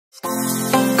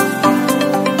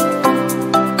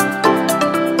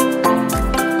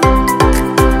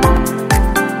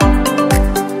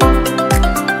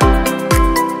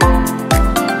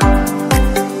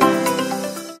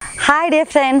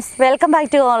friends, welcome back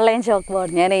to online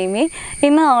chalkboard. I am Aimy.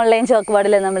 In online chalkboard,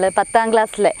 we have 10th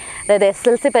class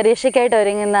SSLC പരീക്ഷയ്ക്കായിട്ട്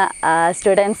ഒരുങ്ങുന്ന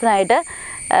സ്റ്റുഡൻസിനായിട്ട്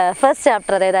first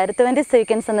chapter അതായത് arithmetic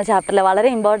sequence എന്ന ചാപ്റ്ററിൽ വളരെ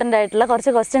important ആയിട്ടുള്ള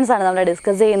കുറച്ച് questions ആണ് നമ്മൾ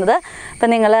ഡിസ്കസ് ചെയ്യുന്നത്. അപ്പോൾ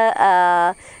നിങ്ങൾ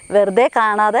വെറുതെ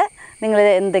കാണാതെ നിങ്ങൾ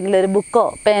എന്തെങ്കിലും ഒരു ബുക്കോ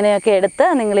പേനയോ ഒക്കെ എടുത്ത്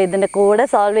നിങ്ങൾ ഇതിൻ്റെ കൂടെ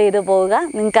സോൾവ് ചെയ്ത് പോവുക.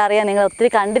 നിങ്ങൾക്കറിയാം, നിങ്ങൾ ഒത്തിരി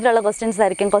കണ്ടിട്ടുള്ള ക്വസ്റ്റ്യൻസ്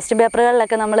ആയിരിക്കും. ക്വസ്റ്റ്യൻ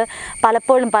പേപ്പറുകളിലൊക്കെ നമ്മൾ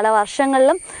പലപ്പോഴും പല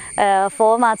വർഷങ്ങളിലും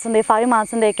 4 മാർക്സിൻ്റെ 5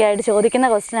 മാർക്സിൻ്റെ ഒക്കെ ആയിട്ട് ചോദിക്കുന്ന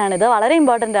ക്വസ്റ്റ്യനാണിത്. വളരെ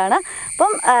ഇമ്പോർട്ടൻ്റ് ആണ്.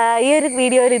 അപ്പം ഈ ഒരു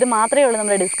വീഡിയോയിൽ ഇത് മാത്രമേ ഉള്ളൂ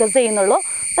നമ്മൾ ഡിസ്കസ് ചെയ്യുന്നുള്ളൂ.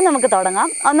 അപ്പം നമുക്ക് തുടങ്ങാം.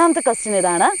 ഒന്നാമത്തെ ക്വസ്റ്റ്യൻ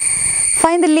ഇതാണ്: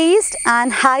 Find the least and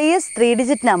highest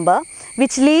 3-digit number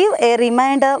which leave a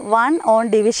remainder 1 on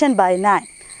division by 9.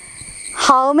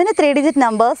 How many 3-digit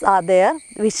numbers are there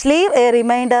which leave a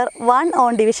remainder 1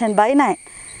 on division by 9?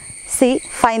 C.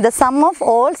 Find the sum of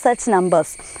all such numbers.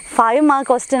 5 mark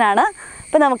question ആണ്.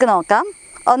 അപ്പോൾ നമുക്ക് നോക്കാം.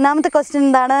 ഒന്നാമത്തെ question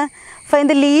എന്താണ്? Find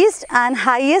the least and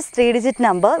highest 3-digit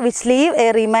number which leave a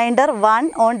remainder 1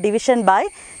 on division by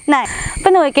 9.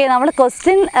 അപ്പോൾ നോക്കിയേ, നമ്മൾ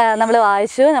question നമ്മൾ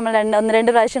വായിച്ചു, നമ്മൾ ഒന്ന് രണ്ട്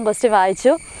പ്രാവശ്യം ക്വസ്റ്റ്യൻ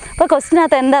വായിച്ചു. അപ്പോൾ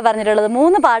ക്വസ്റ്റ്യനകത്ത് എന്താ പറഞ്ഞിട്ടുള്ളത്?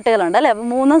 3 പാർട്ടുകളുണ്ട് അല്ലേ? അപ്പോൾ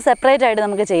 3 സെപ്പറേറ്റ് ആയിട്ട്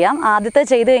നമുക്ക് ചെയ്യാം. ആദ്യത്തെ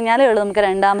ചെയ്ത് കഴിഞ്ഞാലേ ഉള്ളൂ നമുക്ക്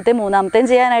രണ്ടാമത്തെയും മൂന്നാമത്തെയും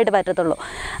ചെയ്യാനായിട്ട് പറ്റത്തുള്ളൂ.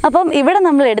 അപ്പം ഇവിടെ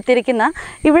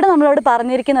നമ്മളോട്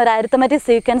പറഞ്ഞിരിക്കുന്ന ഒരു അരിത്തമെറ്റിക്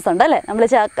സീക്വൻസ് ഉണ്ട് അല്ലേ? നമ്മൾ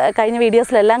കഴിഞ്ഞ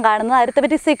വീഡിയോസിലെല്ലാം കാണുന്നത്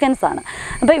അരിത്തമെറ്റിക് സീക്വൻസ് ആണ്.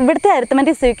 അപ്പോൾ ഇവിടുത്തെ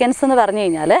അരിത്തമെറ്റിക് സീക്വൻസ് എന്ന് പറഞ്ഞു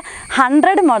കഴിഞ്ഞാൽ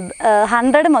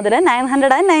 100 മുതൽ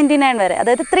 999 വരെ,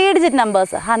 അതായത് 3-digit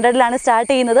നമ്പേഴ്സ്. 100ലാണ്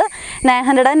സ്റ്റാർട്ട് ചെയ്യുന്നത്,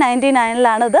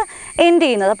 999ലാണ് ഇത് എൻഡ്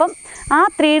ചെയ്യുന്നത്. അപ്പം ആ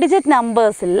 3-digit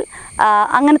നമ്പേഴ്സിൽ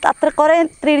അങ്ങനത്തെ അത്ര കുറേ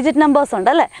 3-digit നമ്പേഴ്സ് ഉണ്ട്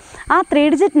അല്ലേ? ആ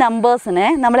 3-digit നമ്പേഴ്സിനെ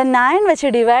നമ്മൾ 9 വെച്ച്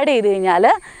ഡിവൈഡ് ചെയ്ത് കഴിഞ്ഞാൽ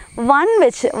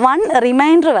 1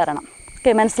 റിമൈൻഡർ വരണം.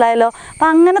 ഓക്കെ, മനസ്സിലായല്ലോ? അപ്പോൾ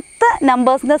അങ്ങനത്തെ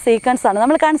നമ്പേഴ്സിൻ്റെ സീക്വൻസ് ആണ്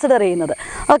നമ്മൾ കൺസിഡർ ചെയ്യുന്നത്.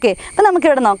 ഓക്കെ, അപ്പോൾ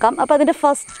നമുക്കിവിടെ നോക്കാം. അപ്പോൾ അതിൻ്റെ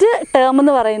ഫസ്റ്റ് ടേം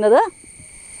എന്ന് പറയുന്നത്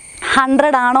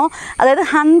 100 ആണോ? അതായത്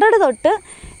 100 തൊട്ട്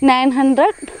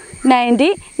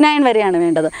 999 വരെയാണ്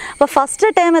വേണ്ടത്. അപ്പോൾ ഫസ്റ്റ്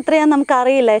ടേം എത്രയാണെന്ന്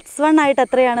നമുക്കറിയില്ല. x1 ആയിട്ട്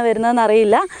എത്രയാണ് വരുന്നതെന്ന്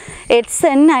അറിയില്ല,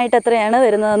 xn ആയിട്ട് എത്രയാണ്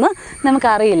വരുന്നതെന്ന്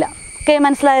നമുക്കറിയില്ല. ഓക്കെ,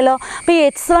 മനസ്സിലായല്ലോ? അപ്പോൾ ഈ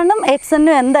x1ഉം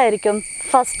xnഉം എന്തായിരിക്കും?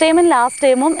 ഫസ്റ്റ് ടൈമും ലാസ്റ്റ്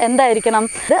ടൈമും എന്തായിരിക്കണം?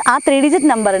 ആ 3-digit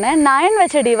നമ്പറിനെ 9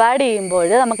 വെച്ച് ഡിവൈഡ് ചെയ്യുമ്പോൾ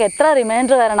നമുക്ക് എത്ര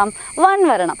റിമൈൻഡർ വരണം? 1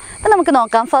 വരണം. അപ്പോൾ നമുക്ക്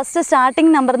നോക്കാം. ഫസ്റ്റ്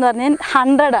സ്റ്റാർട്ടിങ് നമ്പർ എന്ന് പറഞ്ഞാൽ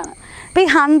 100 ആണ്. അപ്പോൾ ഈ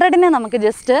 100നെ നമുക്ക്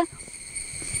ജസ്റ്റ്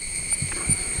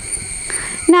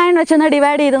 9 വെച്ചൊന്ന്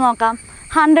ഡിവൈഡ് ചെയ്ത് നോക്കാം.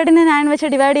 100നെ 9 വെച്ച്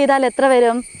ഡിവൈഡ് ചെയ്താൽ എത്ര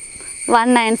വരും? 1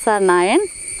 9s are 9,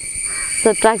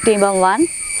 സബ്ട്രാക്ട് ചെയ്യുമ്പോൾ 1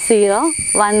 0,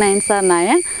 1 9s are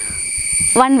 9,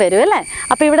 1 വരും അല്ലേ?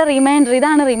 അപ്പോൾ ഇവിടെ റിമൈൻഡർ,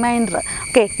 ഇതാണ് റിമൈൻഡർ.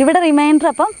 ഓക്കെ, ഇവിടെ റിമൈൻഡർ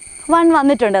അപ്പം 1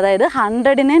 വന്നിട്ടുണ്ട്. അതായത്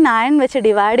 100നെ 9 വെച്ച്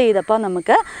ഡിവൈഡ് ചെയ്തപ്പോൾ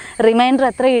നമുക്ക് റിമൈൻഡർ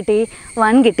എത്ര കിട്ടി?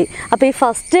 1 കിട്ടി. അപ്പോൾ ഈ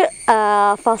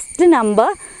ഫസ്റ്റ് നമ്പർ,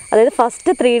 അതായത്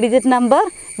first 3-digit number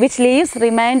which leaves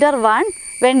reminder 1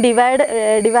 when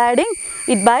dividing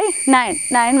it by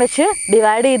 9 വെച്ച്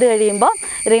ഡിവൈഡ് ചെയ്ത് കഴിയുമ്പോൾ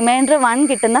റിമൈൻഡർ 1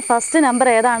 കിട്ടുന്ന ഫസ്റ്റ് നമ്പർ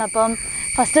ഏതാണ്? അപ്പം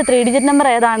ഫസ്റ്റ് 3-digit നമ്പർ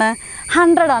ഏതാണ്?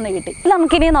 100 ആണ് കിട്ടി.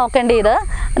 നമുക്കിനി നോക്കേണ്ടത്,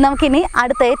 നമുക്കിനി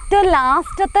അടുത്ത ഏറ്റവും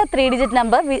ലാസ്റ്റത്തെ 3-digit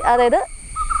നമ്പർ, അതായത്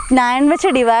 9 വെച്ച്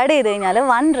ഡിവൈഡ് ചെയ്ത് കഴിഞ്ഞാൽ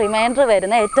 1 റിമൈൻഡർ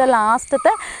വരുന്ന ഏറ്റവും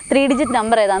ലാസ്റ്റത്തെ 3-digit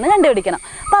നമ്പർ ഏതാണെന്ന് കണ്ടുപിടിക്കണം.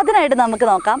 അപ്പോൾ അതിനായിട്ട് നമുക്ക്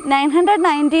നോക്കാം.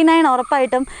 999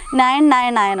 ഉറപ്പായിട്ടും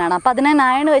 999 ആണ്. അപ്പോൾ അതിനെ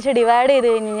 9 വെച്ച് ഡിവൈഡ് ചെയ്ത്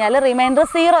കഴിഞ്ഞാൽ റിമൈൻഡർ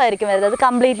 0 ആയിരിക്കും വരുന്നത്. അത്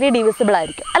കംപ്ലീറ്റ്ലി ഡിവിസിബിൾ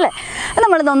ആയിരിക്കും അല്ലേ?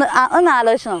 നമ്മളിതൊന്ന്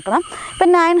ആലോചിച്ച് നോക്കണം. ഇപ്പം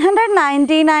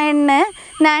 999നെ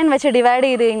 9 വെച്ച് ഡിവൈഡ്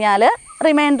ചെയ്ത് കഴിഞ്ഞാൽ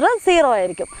റിമൈൻഡർ 0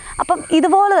 ആയിരിക്കും. അപ്പം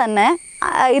ഇതുപോലെ തന്നെ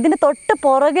ഇതിന് തൊട്ട്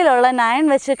പുറകിലുള്ള 9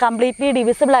 വെച്ച് കംപ്ലീറ്റ്ലി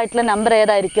ഡിവിസിബിൾ ആയിട്ടുള്ള നമ്പർ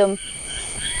ഏതായിരിക്കും?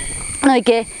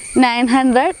 നോക്കിയേ,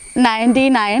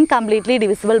 999 കംപ്ലീറ്റ്ലി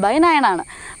ഡിവിസിബിൾ ബൈ 9 ആണ്.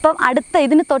 അപ്പം അടുത്ത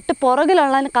ഇതിന് തൊട്ട്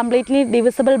പുറകിലുള്ള കംപ്ലീറ്റ്ലി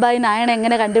ഡിവിസിബിൾ ബൈ 9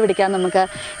 എങ്ങനെ കണ്ടുപിടിക്കാം? നമുക്ക്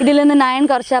ഇതിൽ നിന്ന് 9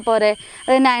 കുറച്ചാൽ പോരെ?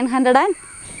 അത്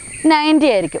 990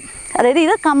 ആയിരിക്കും. അതായത്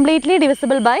ഇത് കംപ്ലീറ്റ്ലി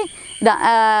ഡിവിസിബിൾ ബൈ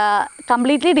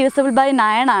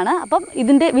 9 ആണ്. അപ്പം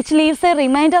ഇതിൻ്റെ which leaves A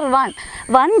reminder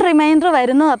 1 reminder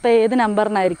വരുന്നു. അപ്പോൾ ഏത്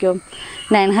നമ്പറിനായിരിക്കും?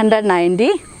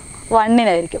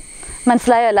 991-നായിരിക്കും.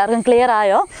 മനസ്സിലായോ? എല്ലാവർക്കും ക്ലിയർ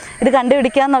ആയോ? ഇത്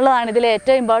കണ്ടുപിടിക്കുക എന്നുള്ളതാണ് ഇതിൽ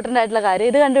ഏറ്റവും ഇമ്പോർട്ടൻ്റ് ആയിട്ടുള്ള കാര്യം.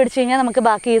 ഇത് കണ്ടുപിടിച്ച് കഴിഞ്ഞാൽ നമുക്ക്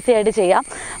ബാക്കി ഈസി ആയിട്ട് ചെയ്യാം.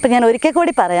 അപ്പോൾ ഞാൻ ഒരിക്കൽ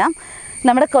കൂടി പറയാം.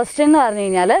 നമ്മുടെ ക്വസ്റ്റ്യൻ എന്ന് പറഞ്ഞു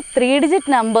കഴിഞ്ഞാൽ 3-digit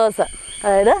നമ്പേഴ്സ്,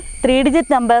 അതായത് 3-digit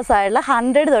നമ്പേഴ്സ് ആയിട്ടുള്ള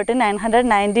 100 തൊട്ട്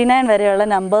 999 വരെയുള്ള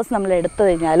നമ്പേഴ്സ് നമ്മൾ എടുത്തു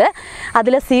കഴിഞ്ഞാൽ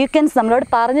അതിലെ സീക്വൻസ് നമ്മളോട്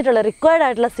പറഞ്ഞിട്ടുള്ള റിക്വയർഡ്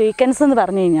ആയിട്ടുള്ള സീക്വൻസ് എന്ന്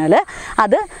പറഞ്ഞു കഴിഞ്ഞാൽ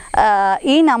അത്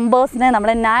ഈ നമ്പേഴ്സിനെ നമ്മൾ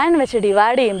 9 വെച്ച്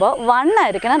ഡിവൈഡ് ചെയ്യുമ്പോൾ 1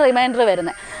 ആയിരിക്കണം റിമൈൻഡർ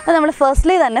വരുന്നത്. അപ്പോൾ നമ്മൾ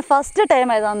ഫസ്റ്റ് ടൈം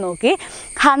ഏതാണെന്ന് നോക്കി.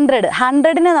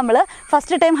 100നെ നമ്മൾ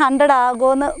ഫസ്റ്റ് ടൈം 100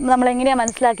 ആകുമെന്ന് നമ്മൾ എങ്ങനെയാണ്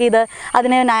മനസ്സിലാക്കിയത്?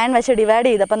 അതിനെ 9 വെച്ച് ഡിവൈഡ്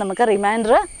ചെയ്തപ്പോൾ നമുക്ക്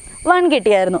റിമൈൻഡർ 1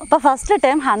 കിട്ടിയായിരുന്നു. അപ്പോൾ ഫസ്റ്റ്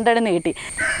ടേം 100 കിട്ടി.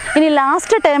 ഇനി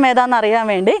ലാസ്റ്റ് ടേം ഏതാണെന്ന് അറിയാൻ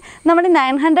വേണ്ടി നമ്മൾ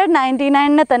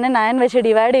 999 തന്നെ 9 വെച്ച്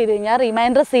ഡിവൈഡ് ചെയ്ത് കഴിഞ്ഞാൽ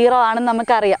റിമൈൻഡർ 0 ആണെന്ന്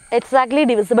നമുക്കറിയാം. എക്സാക്ട്ലി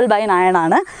ഡിവിസിബിൾ ബൈ 9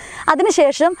 ആണ്.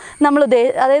 അതിനുശേഷം നമ്മൾ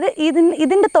അതായത്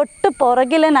ഇതിൻ്റെ തൊട്ട്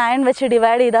പുറകിൽ 9 വെച്ച്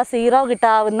ഡിവൈഡ് ചെയ്താൽ 0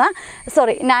 കിട്ടാവുന്ന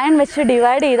 9 വെച്ച്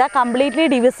ഡിവൈഡ് ചെയ്താൽ കംപ്ലീറ്റ്ലി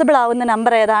ഡിവിസിബിൾ ആവുന്ന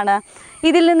നമ്പർ ഏതാണ്?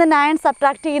 ഇതിൽ നിന്ന് 9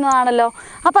 സബ്ട്രാക്ട് ചെയ്യുന്നതാണല്ലോ.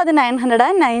 അപ്പോൾ അത്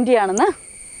 990 ആണെന്ന്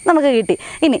നമുക്ക് കിട്ടി.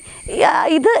 ഇനി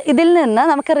ഇതിൽ നിന്ന്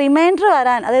നമുക്ക് റിമൈൻഡർ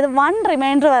വരാൻ, അതായത് 1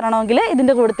 റിമൈൻഡർ വരണമെങ്കിൽ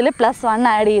ഇതിൻ്റെ കൂട്ടത്തിൽ +1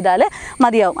 ആഡ് ചെയ്താൽ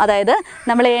മതിയാവും. അതായത്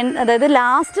അതായത്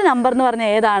ലാസ്റ്റ് നമ്പർ എന്ന്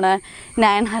പറഞ്ഞാൽ ഏതാണ്?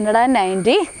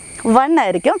 991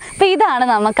 ആയിരിക്കും. അപ്പോൾ ഇതാണ്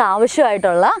നമുക്ക്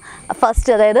ആവശ്യമായിട്ടുള്ള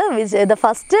ഫസ്റ്റ്, അതായത് the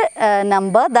first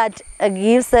number that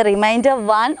gives A reminder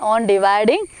 1 on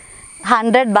dividing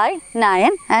 100 by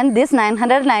 9, and this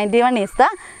 991 is the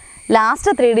last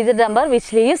 3-digit number which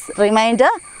leaves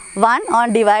remainder 1 on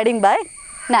dividing by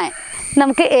 9.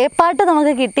 നമുക്ക് എ പാർട്ട്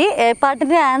നമുക്ക് കിട്ടി. എ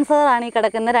പാർട്ടിൻ്റെ ആൻസർ ആണ് ഈ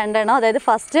കിടക്കുന്ന രണ്ടെണ്ണം, അതായത്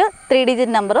ഫസ്റ്റ്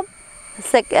 3-digit നമ്പറും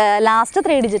ലാസ്റ്റ്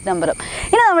 3-digit നമ്പറും.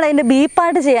 ഇനി നമ്മൾ അതിൻ്റെ ബി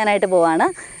പാർട്ട് ചെയ്യാനായിട്ട് പോവാണ്.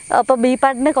 അപ്പോൾ ബി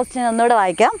പാർട്ടിൻ്റെ ക്വസ്റ്റ്യൻ ഒന്നുകൂടെ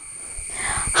വായിക്കാം.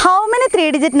 How many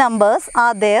 3-digit numbers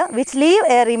are there which leave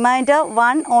a remainder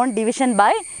 1 on division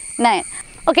by 9?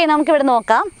 Okay, നമുക്കിവിടെ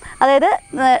നോക്കാം. അതായത്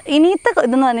ഇനിയത്തെ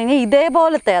ഇതെന്ന് പറഞ്ഞു കഴിഞ്ഞാൽ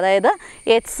ഇതേപോലത്തെ, അതായത്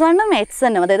x1 ഉം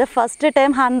xn-ഉം, അതായത് ഫസ്റ്റ്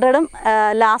ടൈം 100-ഉം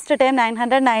ലാസ്റ്റ് ടൈം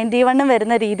 991-ഉം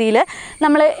വരുന്ന രീതിയിൽ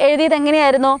നമ്മൾ എഴുതിയത്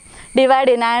എങ്ങനെയായിരുന്നു?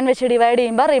 9 വെച്ച് ഡിവൈഡ്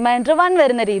ചെയ്യുമ്പോൾ റിമൈൻഡർ 1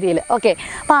 വരുന്ന രീതിയിൽ. ഓക്കെ,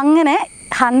 അപ്പോൾ അങ്ങനെ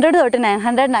 100 തൊട്ട്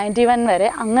 991 വരെ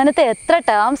അങ്ങനത്തെ എത്ര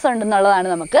ടേംസ് ഉണ്ടെന്നുള്ളതാണ്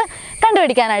നമുക്ക്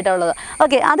കണ്ടുപിടിക്കാനായിട്ടുള്ളത്.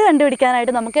 ഓക്കെ, അത്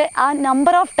കണ്ടുപിടിക്കാനായിട്ട് നമുക്ക് ആ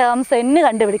നമ്പർ ഓഫ് ടേംസ്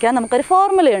കണ്ടുപിടിക്കാൻ നമുക്കൊരു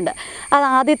ഫോർമുലയുണ്ട്. അത്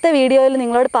ആദ്യത്തെ വീഡിയോയിൽ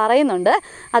നിങ്ങളോട് പറയുന്നുണ്ട്.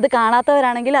 അത്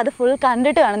കാണാത്തവരാണെങ്കിൽ അത് ഫുൾ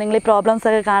കണ്ടിട്ട് വേണം നിങ്ങൾ ഈ പ്രോബ്ലംസ്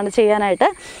ഒക്കെ ചെയ്യാനായിട്ട്.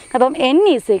 അപ്പം n =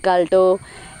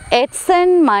 xn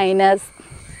minus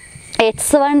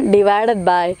x1 divided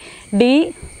by d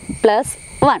 +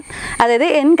 1. അതായത്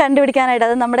n കണ്ടുപിടിക്കാനായിട്ട്,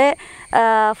 അത് നമ്മുടെ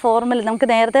ഫോർമുല നമുക്ക്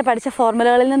നേരത്തെ പഠിച്ച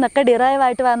ഫോർമുലകളിൽ നിന്നൊക്കെ ഡിറൈവ്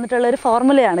ആയിട്ട് വന്നിട്ടുള്ളൊരു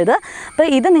ഫോർമുലയാണിത്. അപ്പോൾ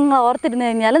ഇത് നിങ്ങൾ ഓർത്തിരുന്ന്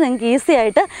കഴിഞ്ഞാൽ നിങ്ങൾക്ക് ഈസി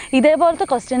ആയിട്ട് ഇതേപോലത്തെ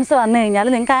ക്വസ്റ്റ്യൻസ് വന്നു കഴിഞ്ഞാൽ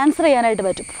നിങ്ങൾക്ക് ആൻസർ ചെയ്യാനായിട്ട്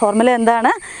പറ്റും. ഫോർമുല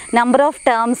എന്താണ്? നമ്പർ ഓഫ്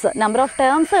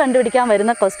ടേംസ് കണ്ടുപിടിക്കാൻ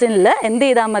വരുന്ന ക്വസ്റ്റ്യനിൽ എന്ത്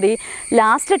ചെയ്താൽ മതി?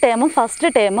 ലാസ്റ്റ് ടേമും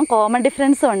ഫസ്റ്റ് ടേമും കോമൺ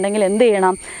ഡിഫറൻസും ഉണ്ടെങ്കിൽ എന്ത്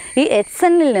ചെയ്യണം? ഈ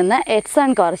xnൽ നിന്ന്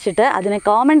x1 കുറച്ചിട്ട് അതിനെ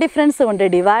കോമൺ ഡിഫറൻസ് കൊണ്ട്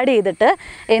ഡിവൈഡ് ചെയ്തിട്ട്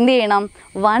എന്ത് ചെയ്യണം?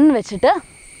 1 വെച്ചിട്ട്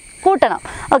കൂട്ടണം.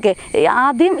 ഓക്കെ,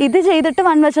 ആദ്യം ഇത് ചെയ്തിട്ട്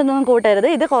 1 വെച്ചൊന്നും കൂട്ടരുത്.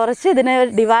 ഇത് കുറച്ച് ഇതിനെ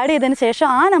ഡിവൈഡ് ചെയ്തതിന് ശേഷം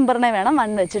ആ നമ്പറിനെ വേണം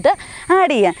 1 വെച്ചിട്ട്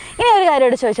ആഡ് ചെയ്യാൻ. ഇനി ഒരു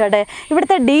കാര്യമായിട്ട് ചോദിച്ചോട്ടെ,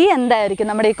 ഇവിടുത്തെ ഡി എന്തായിരിക്കും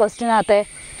നമ്മുടെ ഈ ക്വസ്റ്റ്യനകത്തെ?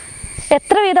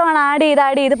 എത്ര വീതമാണ് ആഡ്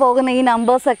ചെയ്ത് പോകുന്ന ഈ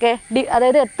നമ്പേഴ്സൊക്കെ?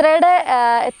 അതായത് എത്ര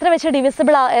വെച്ച്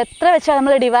ഡിവിസിബിൾ, എത്ര വെച്ചാണ്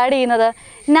നമ്മൾ ഡിവൈഡ് ചെയ്യുന്നത്?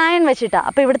 9 വെച്ചിട്ടാണ്.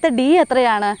 അപ്പോൾ ഇവിടുത്തെ ഡി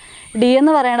എത്രയാണ്? ഡി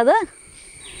എന്ന് പറയണത്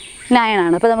 9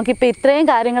 ആണ്. അപ്പോൾ നമുക്കിപ്പോൾ ഇത്രയും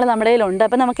കാര്യങ്ങൾ നമ്മുടെ കയ്യിലുണ്ട്.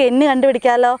 അപ്പോൾ നമുക്ക് n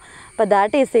കണ്ടുപിടിക്കാമല്ലോ. അപ്പോൾ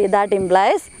ദാറ്റ്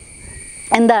ഇംപ്ലൈസ്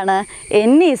എന്താണ്?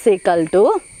 n =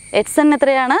 xn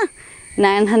എത്രയാണ്?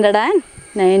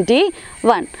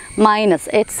 991 മൈനസ്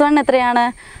x1 എത്രയാണ്?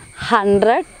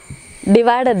 100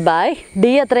 ഡിവൈഡഡ് ബൈ d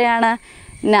എത്രയാണ്?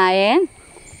 9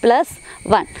 +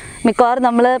 1. മിക്കവാറും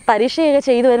നമ്മൾ പരീക്ഷയൊക്കെ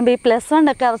ചെയ്ത് വരുമ്പോൾ ഈ +1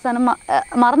 ഒക്കെ അവസാനം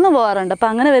മറന്നു പോകാറുണ്ട്. അപ്പോൾ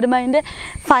അങ്ങനെ വരുമ്പോൾ അതിൻ്റെ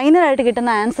ഫൈനലായിട്ട്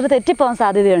കിട്ടുന്ന ആൻസർ തെറ്റിപ്പോകാൻ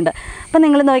സാധ്യതയുണ്ട്. അപ്പോൾ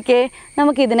നിങ്ങൾ നോക്കിയേ,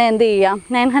 നമുക്കിതിനെ എന്ത് ചെയ്യാം?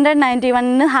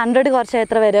 991-ന് 100 കുറച്ചാൽ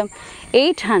എത്ര വരും?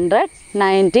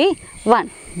 891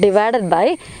 divided by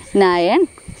 9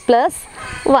 +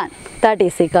 1. That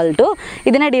is equal to,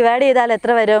 ഇതിനെ ഡിവൈഡ് ചെയ്താൽ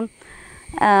എത്ര വരും?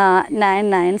 9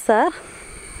 9s are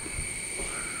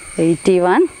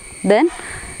 81, then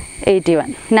 81,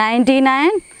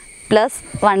 99 +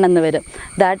 1 എന്ന് വരും.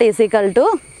 ദാറ്റ് ഈസ് ഈക്വൽ ടു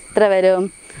എത്ര വരും?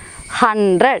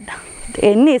 100.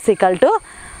 n =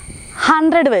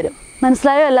 100 വരും.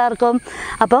 മനസ്സിലായോ എല്ലാവർക്കും?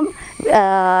 അപ്പം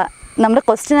നമ്മുടെ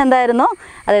ക്വസ്റ്റ്യൻ എന്തായിരുന്നു?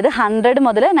 അതായത് 100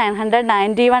 മുതൽ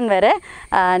 991 വരെ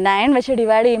 9 വെച്ച്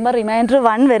ഡിവൈഡ് ചെയ്യുമ്പോൾ റിമൈൻഡർ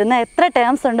 1 വരുന്ന എത്ര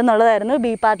ടേംസ് ഉണ്ടെന്നുള്ളതായിരുന്നു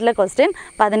ബി പാർട്ടിലെ ക്വസ്റ്റ്യൻ.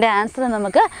 അപ്പോൾ അതിൻ്റെ ആൻസർ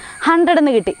നമുക്ക് 100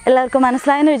 എന്ന് കിട്ടി. എല്ലാവർക്കും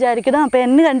മനസ്സിലായെന്ന് വിചാരിക്കുന്നു. അപ്പോൾ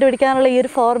n കണ്ടുപിടിക്കാനുള്ള ഈ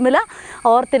ഒരു ഫോർമുല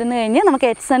ഓർത്തിരുന്ന് കഴിഞ്ഞ് നമുക്ക്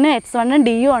x1-ഉം x1-ഉം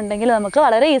d-യും ഉണ്ടെങ്കിൽ നമുക്ക്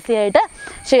വളരെ ഈസി ആയിട്ട്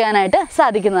ചെയ്യാനായിട്ട്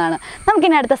സാധിക്കുന്നതാണ്.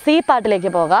 നമുക്കിനി അടുത്ത സി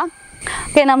പാർട്ടിലേക്ക് പോകാം.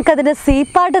 ഓക്കെ, നമുക്കതിൻ്റെ സി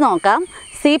പാർട്ട് നോക്കാം.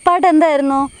 സി പാർട്ട്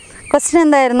എന്തായിരുന്നു? ക്വസ്റ്റ്യൻ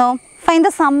എന്തായിരുന്നു? Find the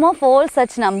sum of all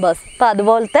such numbers. അപ്പോൾ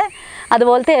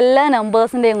അതുപോലത്തെ എല്ലാ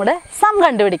നമ്പേഴ്സിൻ്റെയും കൂടെ സം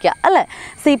കണ്ടുപിടിക്കുക അല്ലേ?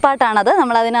 സി പാർട്ടാണത്.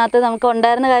 നമ്മളതിനകത്ത് നമുക്ക്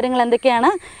ഉണ്ടായിരുന്ന കാര്യങ്ങൾ എന്തൊക്കെയാണ്?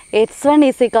 x1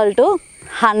 =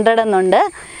 100 എന്നുണ്ട്.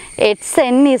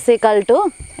 xn =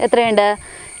 എത്രയുണ്ട്?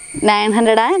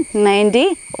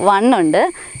 991 ഉണ്ട്.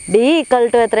 d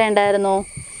 = എത്രയുണ്ടായിരുന്നു?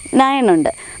 9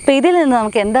 ഉണ്ട്. അപ്പോൾ ഇതിൽ നിന്ന്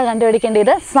നമുക്ക് എന്താ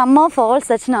കണ്ടുപിടിക്കേണ്ടത്? Some of all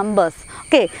such numbers.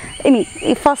 Okay, ഇനി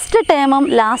ഈ ഫസ്റ്റ് ടേമും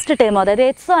ലാസ്റ്റ് ടേമും, അതായത്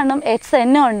x1-ഉം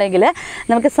xn-ഉം ഉണ്ടെങ്കിൽ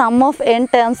നമുക്ക് സം ഓഫ് n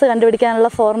ടേംസ് കണ്ടുപിടിക്കാനുള്ള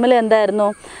ഫോർമുല എന്തായിരുന്നു?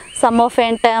 Some of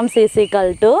n terms =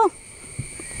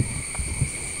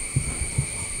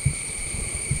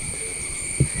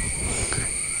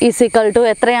 is equal to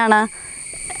എത്രയാണ്?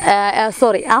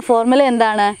 സോറി, ആ ഫോർമുല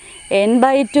എന്താണ്?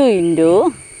 n/2 into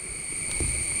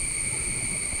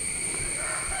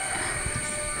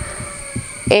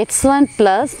x1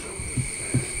 plus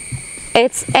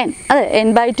xn. അതെ,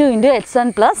 n/2 into x1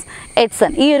 plus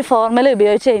xn. ഈ ഒരു ഫോർമുല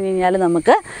ഉപയോഗിച്ച് കഴിഞ്ഞ് കഴിഞ്ഞാൽ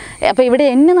നമുക്ക്, അപ്പോൾ ഇവിടെ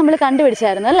n നമ്മൾ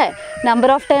കണ്ടുപിടിച്ചായിരുന്നു അല്ലേ? Number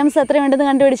of terms എത്രയുണ്ടെന്ന്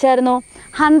കണ്ടുപിടിച്ചായിരുന്നു?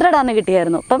 100 ആണ്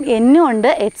കിട്ടിയായിരുന്നു. അപ്പം n ഉണ്ട്,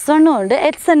 x1 ഉണ്ട്,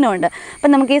 xn ഉണ്ട്. അപ്പം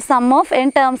നമുക്ക് ഈ some of n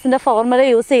ടേംസിൻ്റെ formula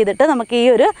use ചെയ്തിട്ട് നമുക്ക് ഈ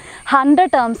ഒരു 100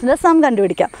 ടേംസിൻ്റെ സം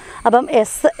കണ്ടുപിടിക്കാം. അപ്പം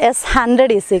S100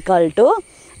 ഈസ് ഈക്വൽ ടു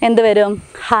എന്ത് വരും?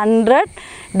 100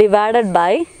 ഡിവൈഡഡ്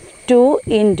ബൈ 2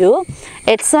 ഇൻറ്റു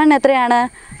x1 എത്രയാണ്?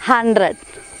 100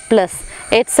 പ്ലസ്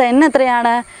xn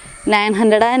എത്രയാണ്?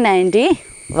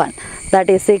 991.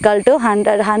 That is equal to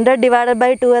 100 divided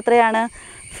by 2 എത്രയാണ്?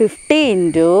 50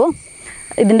 ഇൻറ്റു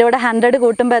ഇതിൻ്റെ കൂടെ 100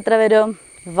 കൂട്ടുമ്പോൾ എത്ര വരും?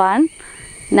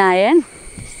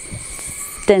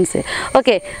 1910.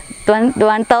 Okay,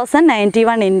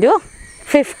 1091 into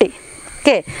 50.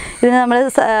 ഓക്കെ, ഇതിന് നമ്മൾ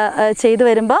ചെയ്ത്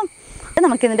വരുമ്പോൾ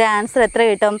നമുക്കിതിൻ്റെ ആൻസർ എത്ര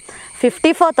കിട്ടും?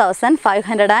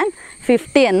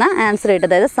 54,550 എന്ന ആൻസർ കിട്ടും.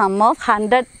 അതായത് some of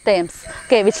 100 terms.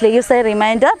 Okay, which leaves A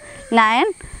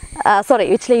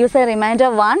reminder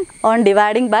 1 on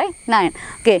dividing by 9.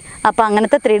 Okay, അപ്പോൾ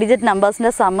അങ്ങനത്തെ 3 ഡിജിറ്റ്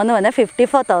നമ്പേഴ്സിൻ്റെ സം എന്ന് പറഞ്ഞാൽ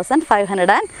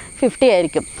 54,550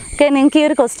 ആയിരിക്കും. ഓക്കെ, നിങ്ങൾക്ക് ഈ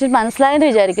ഒരു ക്വസ്റ്റ്യൻ മനസ്സിലായെന്ന്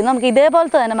വിചാരിക്കുന്നു. നമുക്ക്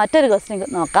ഇതേപോലത്തെ തന്നെ മറ്റൊരു ക്വസ്റ്റ്യൻ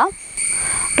നോക്കാം.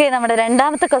 ഓക്കെ, നമ്മുടെ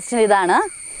രണ്ടാമത്തെ ക്വസ്റ്റ്യൻ ഇതാണ്.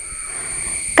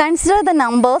 Consider the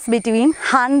numbers between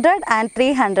 100 and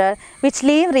 300 which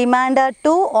leave remainder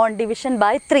 2 on division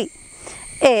by 3.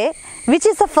 A. Which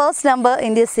is the first number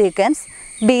in this sequence?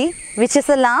 B. Which is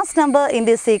the last number in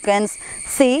this sequence?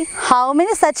 C. How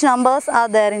many such numbers are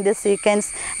there in this sequence?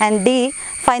 And D.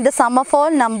 Find the sum of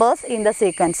all numbers in the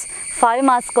sequence. 5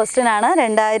 marks question ആണ്.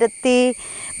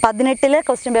 2018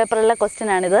 question പേപ്പറിലെ question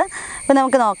ആണിത്. അപ്പോൾ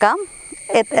നമുക്ക് നോക്കാം.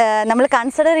 നമ്മൾ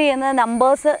consider ചെയ്യുന്ന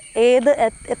numbers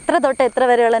എത്ര തൊട്ട് എത്ര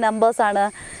വരെയുള്ള നമ്പേഴ്സാണ്?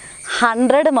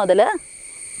 100 മുതൽ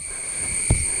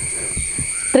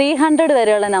 300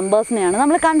 വരെയുള്ള നമ്പേഴ്സിനെയാണ്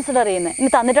നമ്മൾ കൺസിഡർ ചെയ്യുന്നത്. ഇനി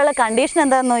തന്നിട്ടുള്ള കണ്ടീഷൻ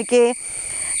എന്താണെന്ന് നോക്കിയേ.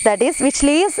 That is which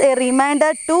leaves A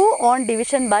reminder 2 on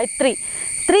division by 3.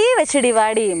 3 വെച്ച്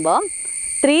ഡിവൈഡ് ചെയ്യുമ്പോൾ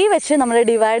 3 വെച്ച് നമ്മൾ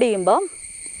ഡിവൈഡ് ചെയ്യുമ്പോൾ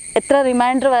എത്ര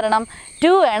റിമൈൻഡർ വരണം?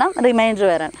 2 വേണം റിമൈൻഡർ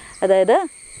വരാൻ. അതായത്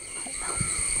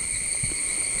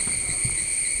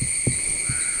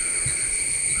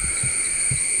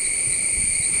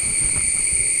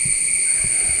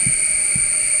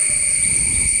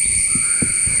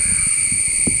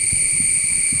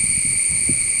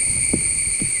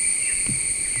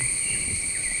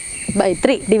by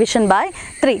 3, division by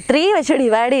 3. 3 വെച്ച്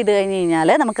ഡിവൈഡ് ചെയ്ത് കഴിഞ്ഞ് കഴിഞ്ഞാൽ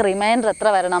നമുക്ക് റിമൈൻഡർ എത്ര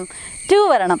വരണം? 2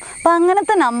 വരണം. അപ്പോൾ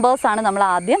അങ്ങനത്തെ നമ്പേഴ്സാണ് നമ്മൾ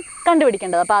ആദ്യം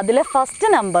കണ്ടുപിടിക്കേണ്ടത്. അപ്പോൾ അതിലെ ഫസ്റ്റ്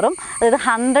നമ്പറും, അതായത്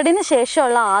 100ന്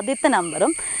ശേഷമുള്ള ആദ്യത്തെ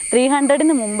നമ്പറും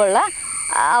 300ന് മുമ്പുള്ള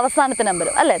അവസാനത്തെ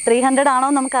നമ്പറും അല്ലേ? 300 ആണോ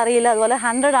നമുക്കറിയില്ല, അതുപോലെ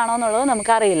 100 ആണോ എന്നുള്ളത്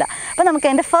നമുക്കറിയില്ല. അപ്പോൾ നമുക്ക്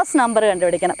അതിൻ്റെ ഫസ്റ്റ് നമ്പർ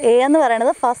കണ്ടുപിടിക്കണം. എ എന്ന്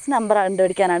പറയുന്നത് ഫസ്റ്റ് നമ്പർ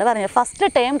കണ്ടുപിടിക്കാനാണ് പറഞ്ഞത്, ഫസ്റ്റ്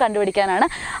ടേം കണ്ടുപിടിക്കാനാണ്.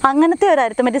 അങ്ങനത്തെ ഒരു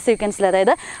അരിത്തമെറ്റിക് സീക്വൻസിൽ,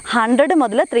 അതായത് 100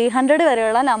 മുതൽ 300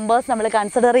 വരെയുള്ള നമ്പേഴ്സ് നമ്മൾ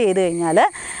കൺസിഡർ ചെയ്ത് കഴിഞ്ഞാൽ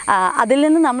അതിൽ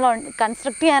നിന്ന് നമ്മൾ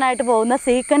കൺസ്ട്രക്ട് ചെയ്യാനായിട്ട് പോകുന്ന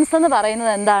സീക്വൻസ് എന്ന്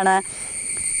പറയുന്നത് എന്താണ്?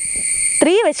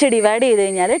 3 വെച്ച് ഡിവൈഡ് ചെയ്ത്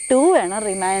കഴിഞ്ഞാൽ 2 വേണം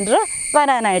റിമൈൻഡർ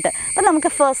വരാനായിട്ട്. അപ്പം നമുക്ക്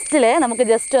ഫസ്റ്റിലെ നമുക്ക്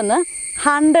ജസ്റ്റ് ഒന്ന്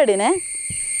 100നെ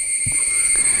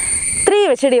 3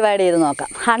 വെച്ച് ഡിവൈഡ് ചെയ്ത് നോക്കാം.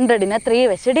 100നെ 3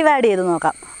 വെച്ച് ഡിവൈഡ് ചെയ്ത്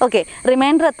നോക്കാം. ഓക്കെ,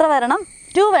 റിമൈൻഡർ എത്ര വരണം?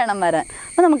 2 വേണം വരാൻ.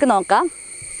 അപ്പോൾ നമുക്ക് നോക്കാം.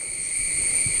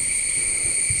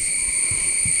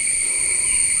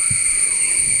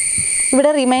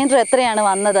 ഇവിടെ റിമൈൻഡർ എത്രയാണ്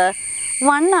വന്നത്?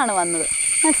 1 ആണ് വന്നത്.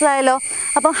 മനസ്സിലായല്ലോ?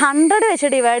 അപ്പം 100 വെച്ച്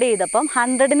ഡിവൈഡ് ചെയ്തപ്പം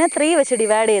 100നെ 3 വെച്ച്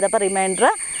ഡിവൈഡ് ചെയ്തപ്പോൾ റിമൈൻഡർ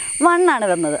 1 ആണ്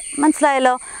വന്നത്.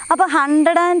 മനസ്സിലായല്ലോ? അപ്പോൾ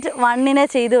 101നെ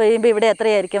ചെയ്ത് കഴിയുമ്പോൾ ഇവിടെ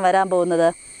എത്രയായിരിക്കും വരാൻ പോകുന്നത്?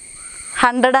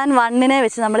 101നെ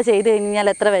വെച്ച് നമ്മൾ ചെയ്ത് കഴിഞ്ഞാൽ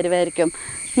എത്ര വരുമായിരിക്കും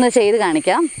എന്ന് ചെയ്ത്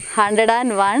കാണിക്കാം.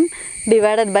 101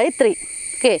 ഡിവൈഡഡ് ബൈ 3.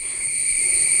 ഓക്കെ,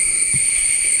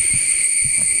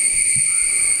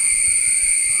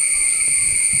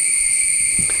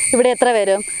 ഇവിടെ എത്ര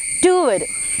വരും? 2 വരും.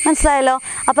 മനസ്സിലായല്ലോ?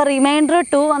 അപ്പോൾ റിമൈൻഡർ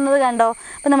 2 വന്നത് കണ്ടോ?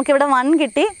 അപ്പോൾ നമുക്കിവിടെ 1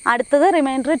 കിട്ടി, അടുത്തത്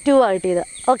റിമൈൻഡർ 2 ആണ് കിട്ടിയത്.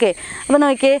 ഓക്കെ, അപ്പോൾ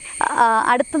നോക്കിയേ,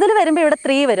 അടുത്തതിൽ വരുമ്പോൾ ഇവിടെ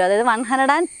 3 വരും, അതായത്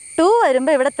 102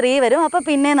 വരുമ്പോൾ ഇവിടെ 3 വരും. അപ്പോൾ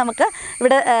പിന്നെ നമുക്ക്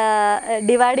ഇവിടെ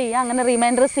ഡിവൈഡ് ചെയ്യാം, അങ്ങനെ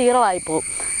റിമൈൻഡർ 0 ആയി പോകും.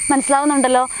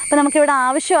 മനസ്സിലാവുന്നുണ്ടല്ലോ? അപ്പോൾ നമുക്കിവിടെ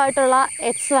ആവശ്യമായിട്ടുള്ള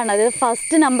x1, അതായത്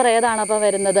ഫസ്റ്റ് നമ്പർ ഏതാണ് അപ്പോൾ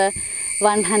വരുന്നത്?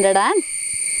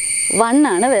 101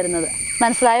 ആണ് വരുന്നത്.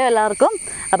 മനസ്സിലായോ എല്ലാവർക്കും?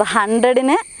 അപ്പോൾ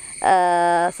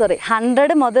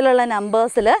 100 മുതലുള്ള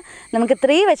നമ്പേഴ്സിൽ നമുക്ക്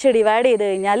 3 വെച്ച് ഡിവൈഡ് ചെയ്ത്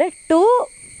കഴിഞ്ഞാൽ 2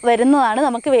 വരുന്നതാണ്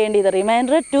നമുക്ക് വേണ്ടിയത്,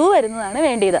 റിമൈൻഡർ 2 വരുന്നതാണ്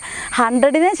വേണ്ടിയത്.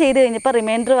 100നെ ചെയ്ത് കഴിഞ്ഞപ്പോൾ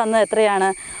റിമൈൻഡർ വന്നത് എത്രയാണ്?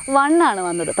 1 ആണ്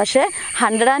വന്നത്. പക്ഷേ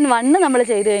 101 നമ്മൾ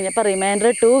ചെയ്ത് കഴിഞ്ഞപ്പോൾ റിമൈൻഡർ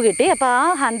 2 കിട്ടി. അപ്പോൾ ആ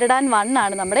 101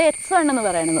 ആണ് നമ്മുടെ x1 എന്ന്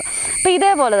പറയുന്നത്. അപ്പോൾ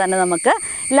ഇതേപോലെ തന്നെ നമുക്ക്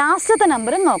ലാസ്റ്റത്തെ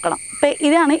നമ്പറും നോക്കണം. അപ്പോൾ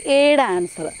ഇതാണ് എയുടെ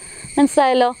ആൻസർ.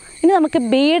 മനസ്സിലായല്ലോ? ഇനി നമുക്ക്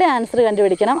ബിയുടെ ആൻസർ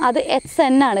കണ്ടുപിടിക്കണം. അത്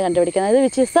HN ആണ് കണ്ടുപിടിക്കുന്നത്.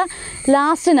 Which is the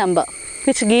last number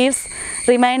which gives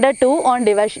reminder 2 on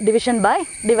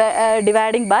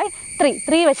dividing by 3.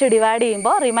 3 വെച്ച് ഡിവൈഡ്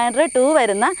ചെയ്യുമ്പോൾ റിമൈൻഡർ 2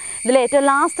 വരുന്ന ഇതിൽ ഏറ്റവും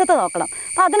ലാസ്റ്റത്തെ നോക്കണം.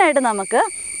 അപ്പോൾ അതിനായിട്ട് നമുക്ക്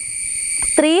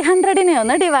 300നെ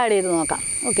ഒന്ന് ഡിവൈഡ് ചെയ്ത് നോക്കാം.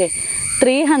 ഓക്കെ,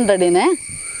 300നെ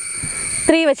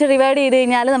 3 വെച്ച് ഡിവൈഡ് ചെയ്ത്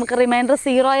കഴിഞ്ഞാൽ നമുക്ക് റിമൈൻഡർ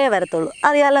 0 വരത്തുള്ളൂ.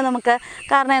 അറിയാമല്ലോ നമുക്ക്.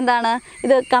 കാരണം എന്താണ്?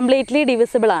 ഇത് കംപ്ലീറ്റ്ലി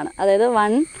ഡിവിസിബിൾ ആണ്. അതായത്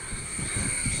 1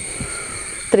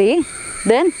 3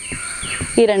 ദെൻ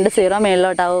ഈ 2 0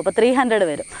 മേളിലോട്ടാവും. അപ്പോൾ 300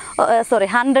 വരും.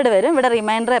 100 വരും. ഇവിടെ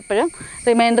റിമൈൻഡർ എപ്പോഴും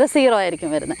റിമൈൻഡർ 0 ആയിരിക്കും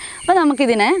വരുന്നത്. അപ്പോൾ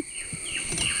നമുക്കിതിനെ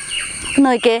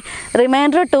നോക്കിയേ,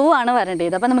 റിമൈൻഡർ 2 ആണ്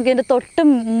വരേണ്ടത്. അപ്പോൾ നമുക്കിതിൻ്റെ തൊട്ട്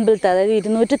മുമ്പിലത്തെ അതായത്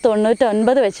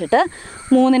 299 വെച്ചിട്ട്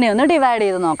 3നെ ഒന്ന് ഡിവൈഡ്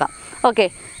ചെയ്ത് നോക്കാം. ഓക്കെ,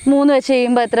 3 വെച്ച്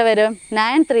ചെയ്യുമ്പോൾ എത്ര വരും?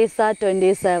 9 3s are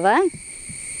 27,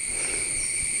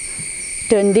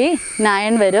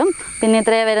 29 വരും. പിന്നെ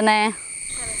എത്രയാണ് വരുന്നത്?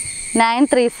 9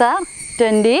 3s are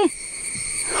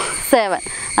 27.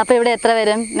 അപ്പോൾ ഇവിടെ എത്ര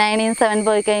വരും? 9 7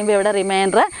 പോയി കഴിയുമ്പോൾ ഇവിടെ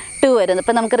റിമൈൻഡർ 2 വരുന്നു.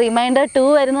 അപ്പോൾ നമുക്ക് റിമൈൻഡർ 2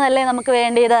 വരുന്നതല്ലേ നമുക്ക്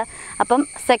വേണ്ടിയത്. അപ്പം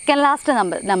സെക്കൻഡ് ലാസ്റ്റ്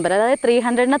നമ്പർ അതായത്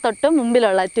 300ന് തൊട്ട്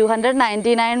മുമ്പിലുള്ള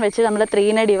 299 വെച്ച് നമ്മൾ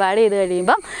 3നെ ഡിവൈഡ് ചെയ്ത്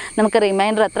കഴിയുമ്പം നമുക്ക്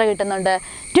റിമൈൻഡർ എത്ര കിട്ടുന്നുണ്ട്?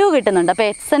 2 കിട്ടുന്നുണ്ട്. അപ്പോൾ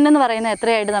HN എന്ന് പറയുന്നത്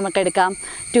എത്രയായിട്ട് നമുക്ക് എടുക്കാം?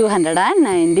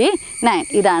 299.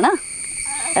 ഇതാണ്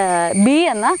ബി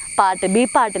എന്ന പാർട്ട്, ബി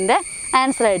പാർട്ടിൻ്റെ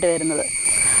ആൻസറായിട്ട് വരുന്നത്.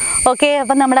 ഓക്കെ,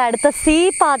 അപ്പം നമ്മുടെ അടുത്ത സി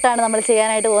പാർട്ടാണ് നമ്മൾ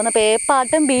ചെയ്യാനായിട്ട് പോകുന്നത്. അപ്പോൾ എ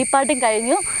പാർട്ടും ബി പാർട്ടും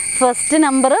കഴിഞ്ഞു. ഫസ്റ്റ്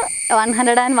നമ്പർ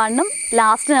 101ഉം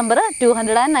ലാസ്റ്റ് നമ്പർ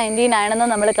 299 എന്നും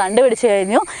നമ്മൾ കണ്ടുപിടിച്ച്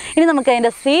കഴിഞ്ഞു. ഇനി നമുക്ക്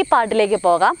അതിൻ്റെ സി പാർട്ടിലേക്ക്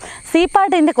പോകാം. സി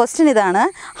പാർട്ടിൻ്റെ ക്വസ്റ്റ്യൻ ഇതാണ്: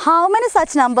 how many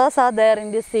such numbers are there in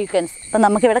this sequence? അപ്പം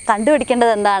നമുക്കിവിടെ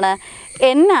കണ്ടുപിടിക്കേണ്ടത് എന്താണ്?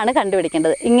 N ആണ്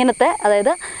കണ്ടുപിടിക്കേണ്ടത്. ഇങ്ങനത്തെ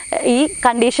അതായത് ഈ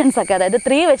കണ്ടീഷൻസൊക്കെ അതായത്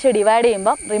 3 വെച്ച് ഡിവൈഡ്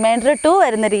ചെയ്യുമ്പോൾ റിമൈൻഡർ 2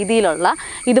 വരുന്ന രീതിയിലുള്ള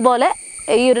ഇതുപോലെ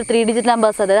ഈ ഒരു 3 ഡിജിറ്റ്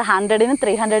നമ്പേഴ്സ് അതായത് 100നും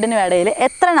 300നും ഇടയിൽ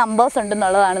എത്ര നമ്പേഴ്സ്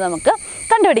ഉണ്ടെന്നുള്ളതാണ് നമുക്ക്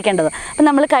കണ്ടുപിടിക്കേണ്ടത്. അപ്പം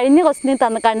നമ്മൾ കഴിഞ്ഞ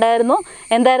ക്വസ്റ്റ്യനിൽ കണ്ടായിരുന്നു.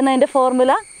 എന്തായിരുന്നു അതിൻ്റെ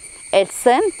formula?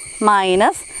 HN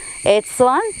minus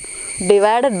H1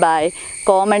 divided by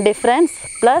common difference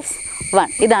plus 1.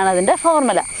 ഇതാണ് അതിൻ്റെ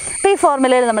ഫോർമുല. അപ്പോൾ ഈ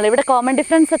ഫോർമുലയിൽ നമ്മളിവിടെ കോമൺ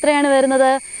ഡിഫറൻസ് എത്രയാണ്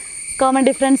വരുന്നത്? കോമൺ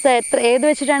ഡിഫറൻസ് ഏത്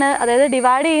വെച്ചിട്ടാണ്? അതായത്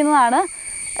ഡിവൈഡ് ചെയ്യുന്നതാണ്.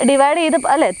 ഡിവൈഡ് ചെയ്ത്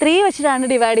അല്ലേ 3 വെച്ചിട്ടാണ്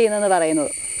ഡിവൈഡ് ചെയ്യുന്നതെന്ന്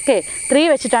പറയുന്നത്. ഓക്കെ, 3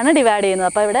 വെച്ചിട്ടാണ് ഡിവൈഡ് ചെയ്യുന്നത്.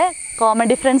 അപ്പോൾ ഇവിടെ കോമൺ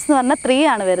ഡിഫറൻസ് എന്ന് പറഞ്ഞാൽ 3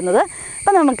 ആണ് വരുന്നത്.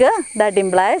 അപ്പോൾ നമുക്ക് that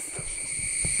implies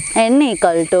N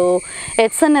equal to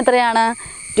HN എത്രയാണ്?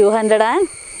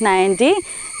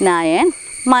 299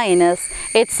 മൈനസ്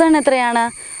HN എത്രയാണ്?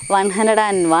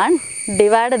 101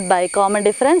 divided by common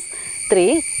difference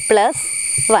 3 plus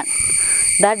 1.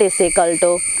 That is equal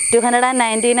to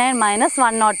 299 minus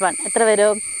 101 എത്ര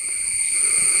വരും?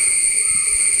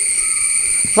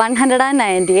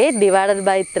 198 divided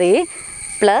by 3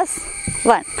 plus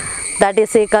 1. That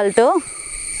is equal to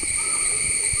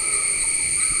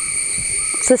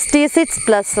 66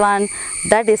 plus 1.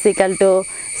 That is equal to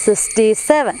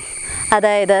 67.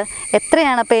 അതായത്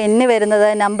എത്രയാണ് അപ്പോൾ N വരുന്നത്?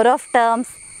 Number of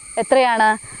terms എത്രയാണ്?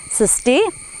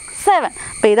 67.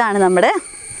 അപ്പോൾ ഇതാണ് നമ്മുടെ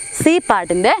സി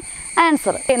പാർട്ടിൻ്റെ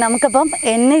ആൻസർ. നമുക്കിപ്പം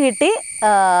N കിട്ടി,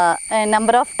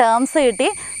 നമ്പർ ഓഫ് ടേംസ് കിട്ടി.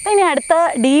 അപ്പോൾ ഇനി അടുത്ത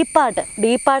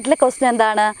ഡി പാർട്ടിലെ ക്വസ്റ്റ്യൻ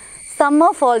എന്താണ്? Some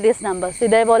of all these numbers.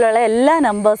 ഇതേപോലെയുള്ള എല്ലാ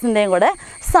നമ്പേഴ്സിൻ്റെയും കൂടെ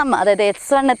സം, അതായത്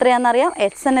H1 എത്രയാണെന്നറിയാം,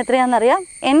 HN എത്രയാണെന്നറിയാം,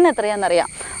 N എത്രയാണെന്നറിയാം.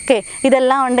 ഓക്കെ,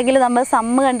 ഇതെല്ലാം ഉണ്ടെങ്കിൽ നമ്മൾ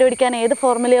സമ്മ് കണ്ടുപിടിക്കാൻ ഏത്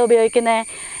ഫോർമുലയാണ് ഉപയോഗിക്കുന്നത്?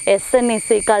 SN is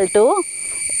equal to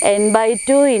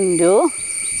n/2 into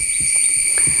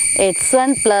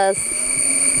H1 plus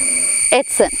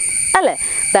HN അല്ലേ?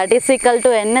 That is equal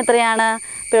to N എത്രയാണ്?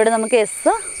 അപ്പോൾ ഇവിടെ നമുക്ക് S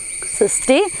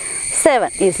 67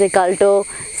 is equal to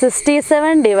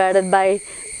 67 divided by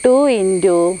 2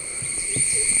 into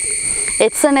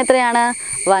HN എത്രയാണ്?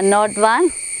 101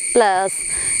 plus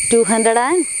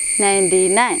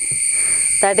 299.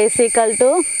 That is equal to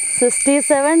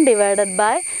 67 divided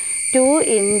by 2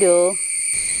 into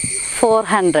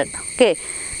 400. Okay,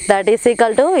 that is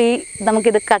equal to ഈ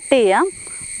നമുക്കിത് cut ചെയ്യാം.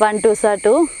 1 2s are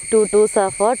 2, 2 2s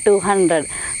are 4, 200.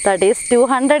 That is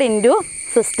 200 into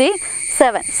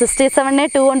 67. 67നെ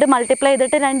 2 കൊണ്ട് multiply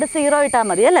ചെയ്തിട്ട് 2 0 ഇട്ടാൽ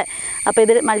മതി അല്ലേ? അപ്പോൾ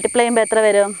ഇത് മൾട്ടിപ്ലൈ ചെയ്യുമ്പോൾ എത്ര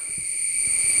വരും?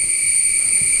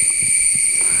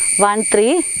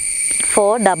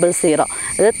 13400.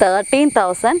 ഇത്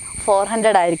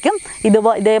 13,400 ആയിരിക്കും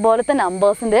ഇതേപോലത്തെ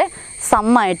നമ്പേഴ്സിൻ്റെ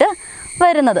സമ്മായിട്ട്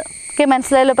വരുന്നത്. ഓക്കെ,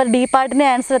 മനസ്സിലായല്ലോ? അപ്പോൾ ഡി പാർട്ടിൻ്റെ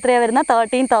ആൻസർ എത്രയാണ് വരുന്നത്?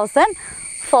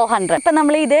 13,400. ഇപ്പം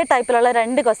നമ്മൾ ഇതേ ടൈപ്പിലുള്ള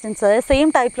 2 ക്വസ്റ്റ്യൻസ്, അതായത് സെയിം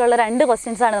ടൈപ്പിലുള്ള 2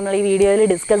 ക്വസ്റ്റ്യൻസാണ് നമ്മൾ ഈ വീഡിയോയിൽ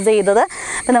ഡിസ്കസ് ചെയ്തത്.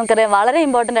 അപ്പോൾ നമുക്കറിയാം വളരെ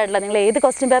ഇമ്പോർട്ടൻ്റ് ആയിട്ടുള്ള, നിങ്ങൾ ഏത്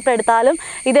ക്വസ്റ്റ്യൻ പേപ്പർ എടുത്താലും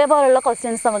ഇതേപോലുള്ള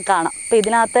ക്വസ്റ്റ്യൻസ് നമുക്ക് കാണാം. അപ്പോൾ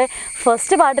ഇതിനകത്ത്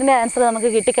ഫസ്റ്റ് പാർട്ടിൻ്റെ ആൻസർ നമുക്ക്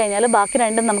കിട്ടിക്കഴിഞ്ഞാൽ ബാക്കി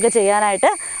രണ്ടും നമുക്ക് ചെയ്യാനായിട്ട്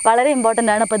വളരെ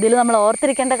ഇമ്പോർട്ടൻ്റ് ആണ്. അപ്പോൾ ഇതിൽ നമ്മൾ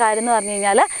ഓർത്തിരിക്കേണ്ട കാര്യം എന്ന് പറഞ്ഞു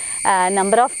കഴിഞ്ഞാൽ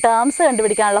നമ്പർ ഓഫ് ടേംസ്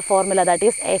കണ്ടുപിടിക്കാനുള്ള formula that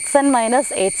is xn minus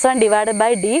h1 divided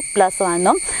by d plus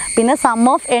 1 പിന്നെ സം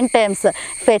ഓഫ് n ടേംസ്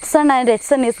ഇപ്പോൾ h1 and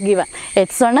hn is given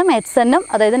h1ഉം hn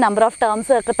അതായത് നമ്പർ ഓഫ്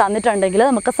ടേംസ് ഒക്കെ തന്നിട്ടുണ്ടെങ്കിൽ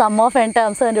നമുക്ക് സം ഓഫ് n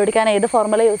ടേംസ് കണ്ടുപിടിക്കാൻ ഏത്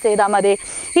ഫോർമുല യൂസ് ചെയ്താൽ മതി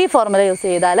ഈ ഫോർമുല യൂസ്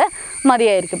ചെയ്താൽ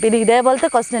മതിയായിരിക്കും ഇത് ഇതേപോലത്തെ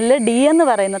ക്വസ്റ്റ്യനിൽ d എന്ന്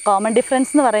പറയുന്നത് കോമൺ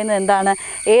ഡിഫറൻസ് എന്ന് പറയുന്നത് എന്താണ്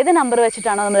ഏത് നമ്പർ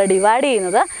വെച്ചിട്ടാണോ നമ്മൾ ഡിവൈഡ്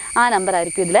ചെയ്യുന്നത് ആ നമ്പർ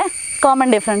ആയിരിക്കും ഇതിലെ കോമൺ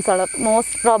ഡിഫറൻസ് ഉള്ളത്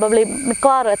മോസ്റ്റ് പ്രോബബ്ലി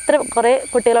മിക്കവാറും കുറേ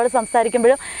കുട്ടികളോട്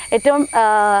സംസാരിക്കുമ്പോഴും ഏറ്റവും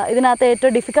ഇതിനകത്ത്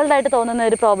ഏറ്റവും ഡിഫിക്കൽട്ടായിട്ട് തോന്നുന്ന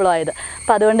ഒരു പ്രോബ്ലം ആയത്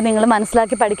അപ്പോൾ അതുകൊണ്ട് നിങ്ങൾ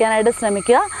മനസ്സിലാക്കി പഠിക്കാനായിട്ട്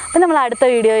ശ്രമിക്കുക അപ്പോൾ നമ്മൾ അടുത്ത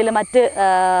വീഡിയോയിൽ മറ്റ്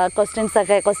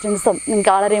ക്വസ്റ്റ്യൻസും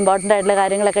നിങ്ങൾക്ക് വളരെ ഇമ്പോർട്ടൻ്റ് ആയിട്ടുള്ള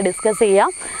കാര്യങ്ങളൊക്കെ ഡിസ്കസ്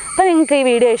ചെയ്യാം അപ്പോൾ നിങ്ങൾക്ക് ഈ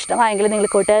വീഡിയോ ഇഷ്ടമായെങ്കിൽ നിങ്ങൾ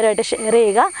കൂട്ടുകാരുമായിട്ട് ഷെയർ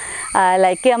ചെയ്യുക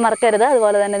ലൈക്ക് ചെയ്യാൻ മറക്കരുത്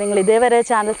അതുപോലെ തന്നെ നിങ്ങൾ ഇതേവരെ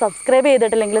ചാനൽ സബ്സ്ക്രൈബ്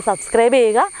ചെയ്തിട്ടില്ലെങ്കിൽ സബ്സ്ക്രൈബ്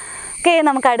ചെയ്യുക ഓക്കെ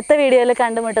നമുക്ക് അടുത്ത വീഡിയോയിൽ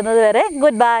കണ്ടുമുട്ടുന്നത് വരെ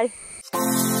ഗുഡ് ബൈ